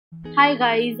Hi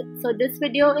guys, so this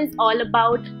video is all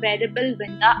about wearable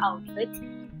winter outfits.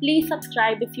 Please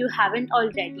subscribe if you haven't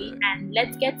already and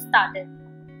let's get started.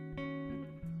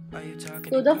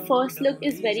 So the first look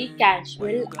is very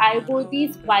casual. I wore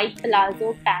these white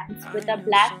palazzo pants with a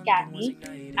black cami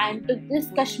and took this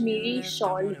Kashmiri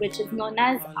shawl which is known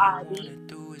as Ari,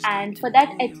 and for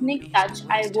that ethnic touch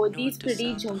I wore these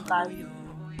pretty jhumkas.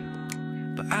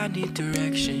 But I need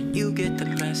direction, you get the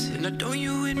message. Now don't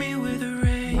you hit me with a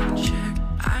rain check.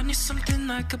 I need something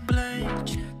like a blank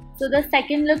check. So the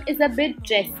second look is a bit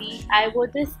dressy. I wore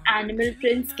this animal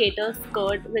print skater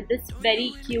skirt with this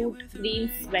very cute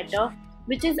green sweater,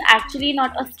 which is actually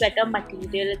not a sweater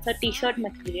material, it's a t-shirt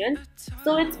material.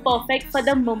 So it's perfect for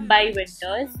the Mumbai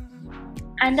winters.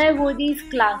 And I wore these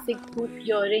classic hoop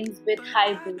earrings with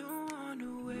high boots.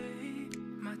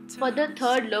 For the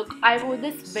third look, I wore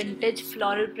this vintage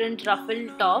floral print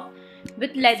ruffled top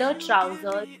with leather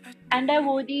trousers, and I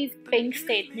wore these pink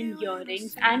statement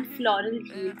earrings and floral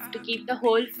heels to keep the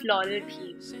whole floral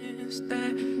theme.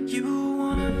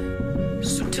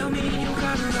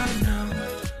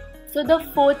 So the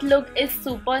fourth look is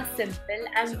super simple.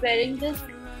 I'm wearing this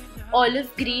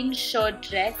olive green shirt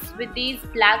dress with these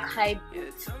black high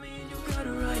boots.